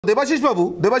দেবাশিস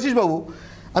বাবু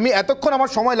আমি এতক্ষণ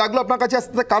আমার সময় লাগলো আপনার কাছে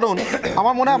আসতে, কারণ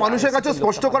আমার মনে হয় মানুষের কাছে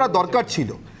স্পষ্ট করা দরকার ছিল।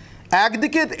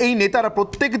 একদিকে এই নেতারা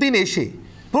প্রত্যেক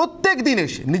দিন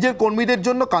এসে নিজের কর্মীদের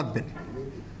জন্য কাঁদবেন,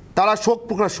 তারা শোক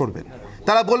প্রকাশ করবেন,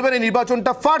 তারা বলবেন এই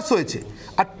নির্বাচনটা ফার্স হয়েছে।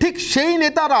 আর ঠিক সেই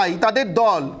নেতারাই তাদের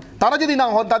দল, তারা যদি না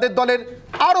হন তাদের দলের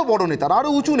আরও বড় নেতারা, আরও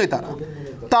উঁচু নেতারা,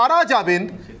 তারা যাবেন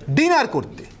ডিনার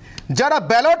করতে। যারা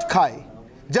ব্যালট খায়,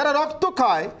 যারা রক্ত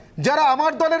খায়, যারা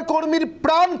আমার দলের কর্মীর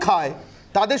প্রাণ খায়,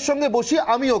 তাদের সঙ্গে বসে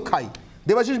আমিও খাই।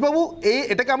 দেবাশিস বাবু,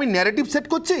 এটাকে আমি ন্যারেটিভ সেট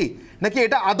করছি, নাকি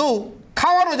এটা আদৌ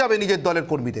খাওয়ানো যাবে নিজের দলের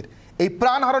কর্মীদের, এই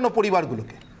প্রাণ হারানো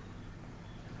পরিবারগুলোকে?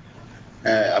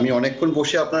 আমি অনেকক্ষণ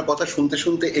বসে আপনার কথা শুনতে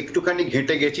শুনতে একটুখানি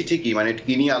ঘেঁটে গেছি ঠিকই, মানে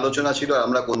কি নিয়ে আলোচনা ছিল,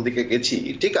 আমরা কোন দিকে গেছি।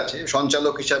 ঠিক আছে,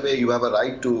 সঞ্চালক হিসাবে you have a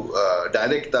right two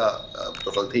direct the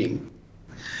total thing.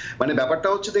 মানে ব্যাপারটা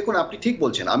হচ্ছে, দেখুন আপনি ঠিক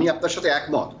বলছেন, আমি আপনার সাথে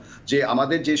একমত যে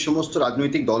আমাদের যে সমস্ত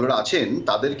রাজনৈতিক দলরা আছেন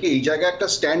তাদেরকে এই জায়গায় একটা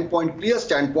stand point, clear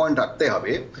stand point রাখতে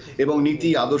হবে এবং নীতি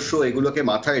আদর্শ এগুলোকে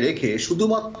মাথায় রেখে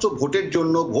শুধুমাত্র ভোটের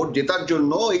জন্য, ভোট জেতার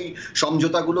জন্য এই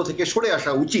সমঝোতাগুলো থেকে সরে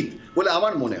আসা উচিত বলে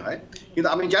আমার মনে হয়। কিন্তু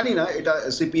আমি জানি না এটা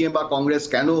সিপিএম বা কংগ্রেস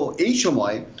কেন এই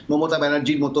সময় মমতা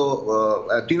ব্যানার্জির মতো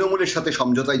তৃণমূলের সাথে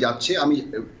সমঝোতায় যাচ্ছে। আমি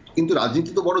কিন্তু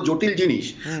রাজনীতি তো বড় জটিল জিনিস,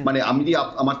 মানে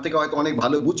আমার থেকে হয়তো অনেক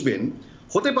ভালো বুঝবেন।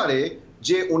 হতে পারে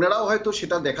যে ওনারাও হয়তো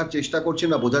সেটা দেখার চেষ্টা করছেন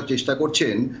বা বোঝার চেষ্টা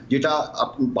করছেন, যেটা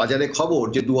বাজারে খবর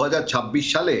যে 2026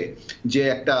 সালে যে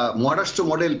একটা মহারাষ্ট্র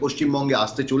মডেল পশ্চিমবঙ্গে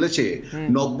আসতে চলেছে,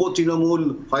 নব্য তৃণমূল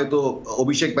হয়তো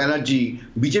অভিষেক ব্যানার্জি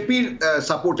বিজেপির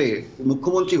সাপোর্টে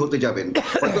মুখ্যমন্ত্রী হতে যাবেন।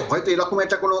 হয়তো এরকম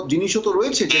একটা কোনো জিনিসও তো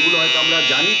রয়েছে যেগুলো হয়তো আমরা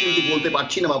জানি কিন্তু বলতে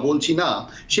পারছি না বা বলছি না।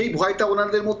 সেই ভয়টা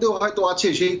ওনাদের মধ্যেও হয়তো আছে,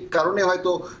 সেই কারণে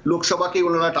হয়তো লোকসভাকে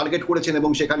ওনারা টার্গেট করেছেন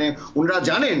এবং সেখানে ওনারা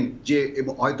জানেন যে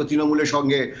হয়তো তৃণমূলের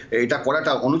সঙ্গে এটা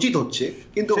করাটা অনুচিত হচ্ছে,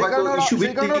 কিন্তু হয়তো ইস্যু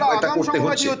ভিত্তিক এটা করতে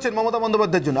হচ্ছে। মমতা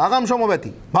বন্দ্যোপাধ্যায়ের জন্য আগাম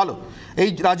সমব্যথী ভালো। এই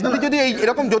রাজনীতি যদি এই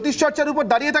এরকম জ্যোতিষ চর্চার উপর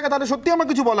দাঁড়িয়ে থাকে তাহলে সত্যি আমার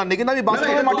কিছু বলার নেই, কিন্তু আমি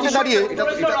বাস্তবের মাটিতে দাঁড়িয়ে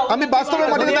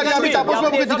আমি তাপস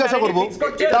বাবুকে জিজ্ঞাসা করবো,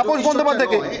 তাপস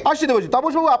বন্দ্যোপাধ্যায়কে আসছি দেবো,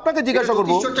 তাপস বাবু আপনাকে জিজ্ঞাসা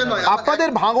করবো, আপনাদের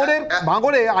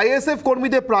ভাঙড়ে আইএসএফ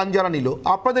কর্মীদের প্রাণ যারা নিল,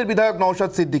 আপনাদের বিধায়ক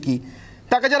নওশাদ সিদ্দিকী,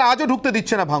 তাকে যারা আজও ঢুকতে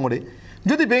দিচ্ছে না ভাঙড়ে,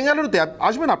 যদি বেঙ্গালুরুতে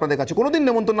আসবেন আপনাদের কাছে, কোনোদিন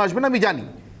নেমন্তন্ন আসবেন আমি জানি,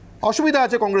 অসুবিধা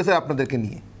আছে কংগ্রেসের আপনাদেরকে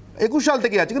নিয়ে, 21 সাল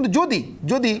থেকে আছে, কিন্তু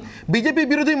যদি বিজেপি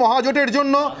বিরোধী মহাজোটের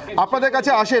জন্য আপনাদের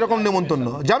কাছে আসে এরকম নেমন্তন্ন,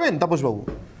 যাবেন তাপসবাবু?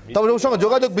 তাপসবাবুর সঙ্গে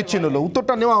যোগাযোগ বিচ্ছিন্ন হলো,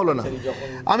 উত্তরটা নেওয়া হলো না।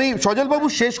 আমি সজলবাবু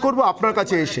শেষ করব আপনার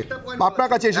কাছে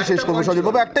এসে শেষ করবো।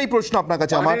 সজলবাবু, একটাই প্রশ্ন আপনার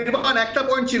কাছে আমার, একটা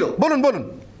পয়েন্ট ছিল, বলুন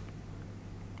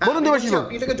দেবাশিস,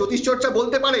 আপনি এটাকে জ্যোতিষ চর্চা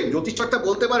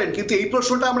বলতে পারেন, কিন্তু এই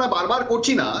প্রশ্নটা আমরা বারবার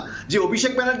করছি না যে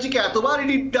অভিষেক ব্যানার্জিকে এতবার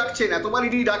ইডি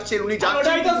ডাকছেন, উনি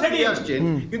আসছেন,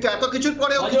 কিন্তু এত কিছুর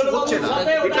পরেও কিছু হচ্ছে না।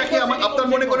 এটা কি আপনার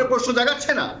মনে করে প্রশ্ন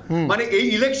জাগাচ্ছে না? মানে এই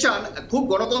ইলেকশন খুব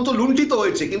গণতন্ত্র লুণ্ঠিত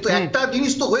হয়েছে, কিন্তু একটা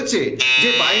জিনিস তো হয়েছে যে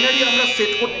বাইনারি আমরা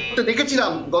সেট করতে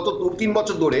দেখেছিলাম গত 2-3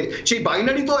 বছর ধরে, সেই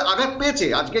বাইনারি তো আঘাত পেয়েছে।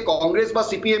 আজকে কংগ্রেস বা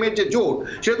সিপিএম এর যে জোট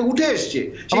সেটা তো উঠে এসছে,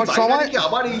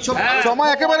 আবার এইসব সময়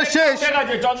একেবারে শেষ,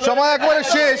 সময় একেবারে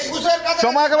শেষ।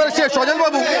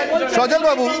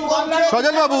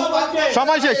 সজলবাবু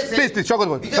সময় শেষ, প্লিজ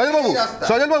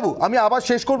সজলবাবু আমি আবার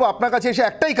শেষ করবো আপনার কাছে এসে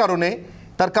একটাই কারণে,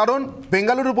 তার কারণ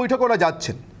বেঙ্গালুরু বৈঠকে ওরা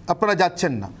যাচ্ছেন, আপনারা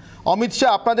যাচ্ছেন না। অমিত শাহ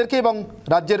আপনাদেরকে এবং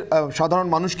রাজ্যের সাধারণ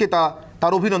মানুষকে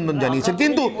তার অভিনন্দন জানিয়েছেন,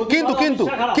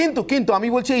 কিন্তু আমি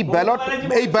বলছি এই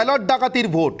ব্যালট ডাকাতির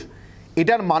ভোট,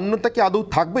 এটার মান্যতা কি আদৌ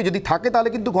থাকবে? যদি থাকে তাহলে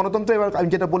কিন্তু গণতন্ত্র, এবার আমি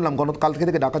যেটা বললাম কাল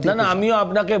থেকে ডাকাতি না, আমিও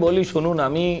আপনাকে বলি শুনুন,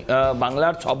 আমি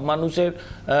বাংলার সব মানুষের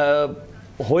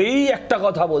হয়েই একটা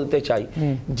কথা বলতে চাই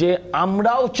যে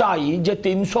আমরাও চাই যে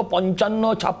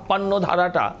 355-56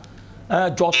 ধারাটা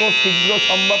যত শীঘ্র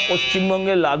সম্ভব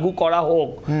পশ্চিমবঙ্গে লাগু করা হোক।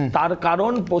 তার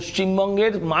কারণ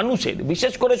পশ্চিমবঙ্গের মানুষের,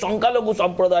 বিশেষ করে সংখ্যালঘু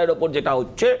সম্প্রদায়ের ওপর যেটা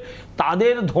হচ্ছে,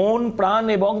 তাদের ধন প্রাণ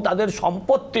এবং তাদের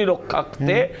সম্পত্তি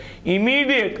রক্ষার্থে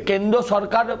ইমিডিয়েট কেন্দ্র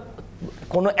সরকার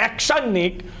কোনো অ্যাকশন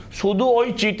নিক। শুধু ওই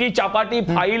চিঠি চাপাটি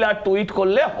ফাইল আর টুইট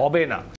করলে হবে না।